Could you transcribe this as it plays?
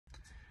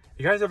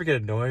You guys ever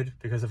get annoyed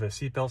because of a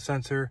seatbelt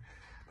sensor,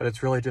 but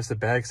it's really just a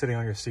bag sitting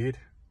on your seat?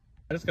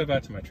 I just got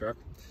back to my truck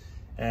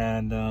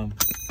and,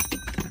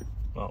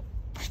 well,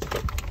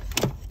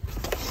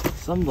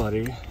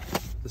 somebody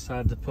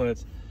decided to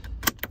put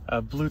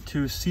a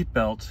Bluetooth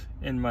seatbelt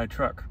in my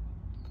truck,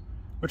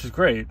 which is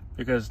great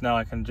because now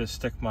I can just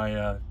stick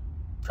my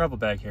travel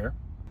bag here.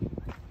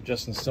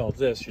 Just installed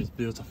this, she's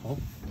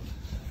beautiful.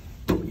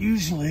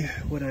 Usually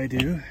what I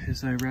do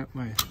is I wrap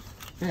my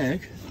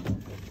bag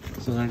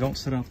so that I don't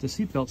set off the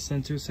seatbelt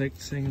sensor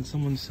saying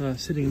someone's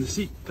sitting in the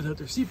seat without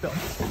their seatbelt.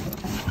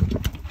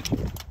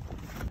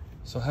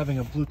 So having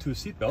a Bluetooth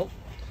seatbelt,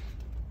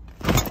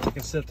 I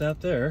can set that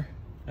there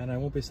and I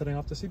won't be setting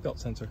off the seatbelt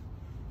sensor.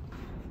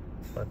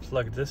 If I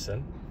plug this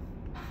in,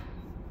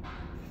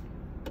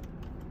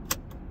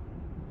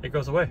 it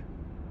goes away.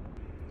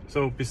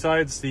 So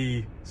besides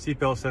the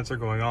seatbelt sensor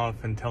going off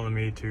and telling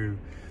me to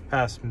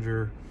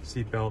passenger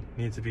seatbelt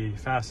needs to be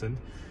fastened,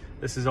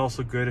 this is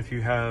also good if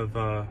you have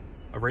a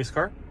race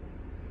car.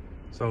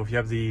 So if you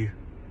have the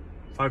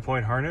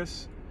 5-point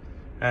harness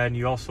and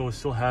you also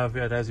still have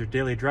it as your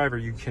daily driver,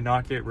 you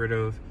cannot get rid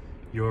of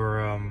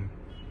your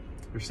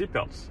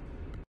seatbelts.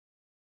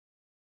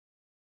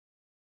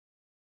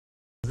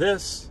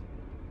 This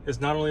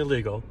is not only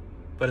illegal,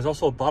 but it's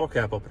also a bottle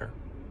cap opener,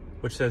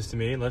 which says to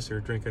me, unless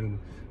you're drinking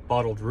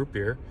bottled root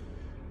beer,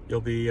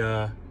 you'll be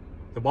the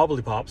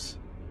wobbly pops,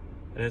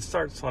 and it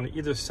starts on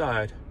either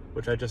side,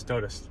 which I just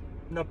noticed.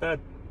 Not bad,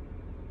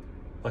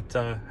 but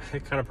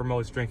it kind of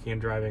promotes drinking and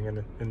driving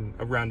in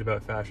a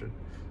roundabout fashion.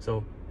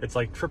 So it's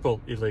like triple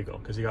illegal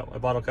because you got a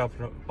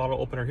bottle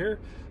opener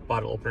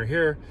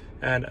here,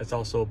 and it's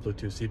also a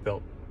Bluetooth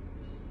seatbelt.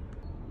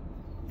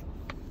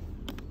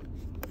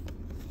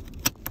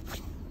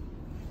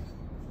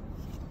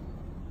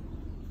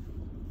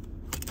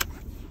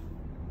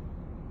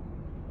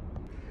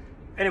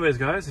 Anyways,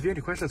 guys, if you have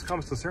any questions,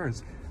 comments,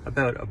 concerns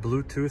about a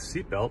Bluetooth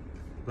seatbelt,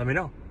 let me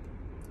know.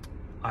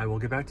 I will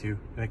get back to you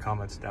in the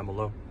comments down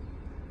below.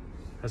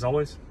 As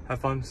always,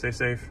 have fun, stay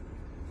safe,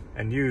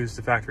 and use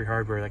the factory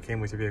hardware that came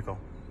with your vehicle.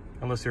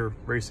 Unless you're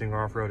racing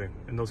or off-roading.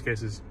 In those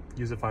cases,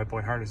 use the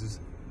 5-point harnesses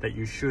that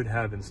you should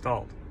have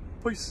installed.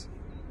 Peace.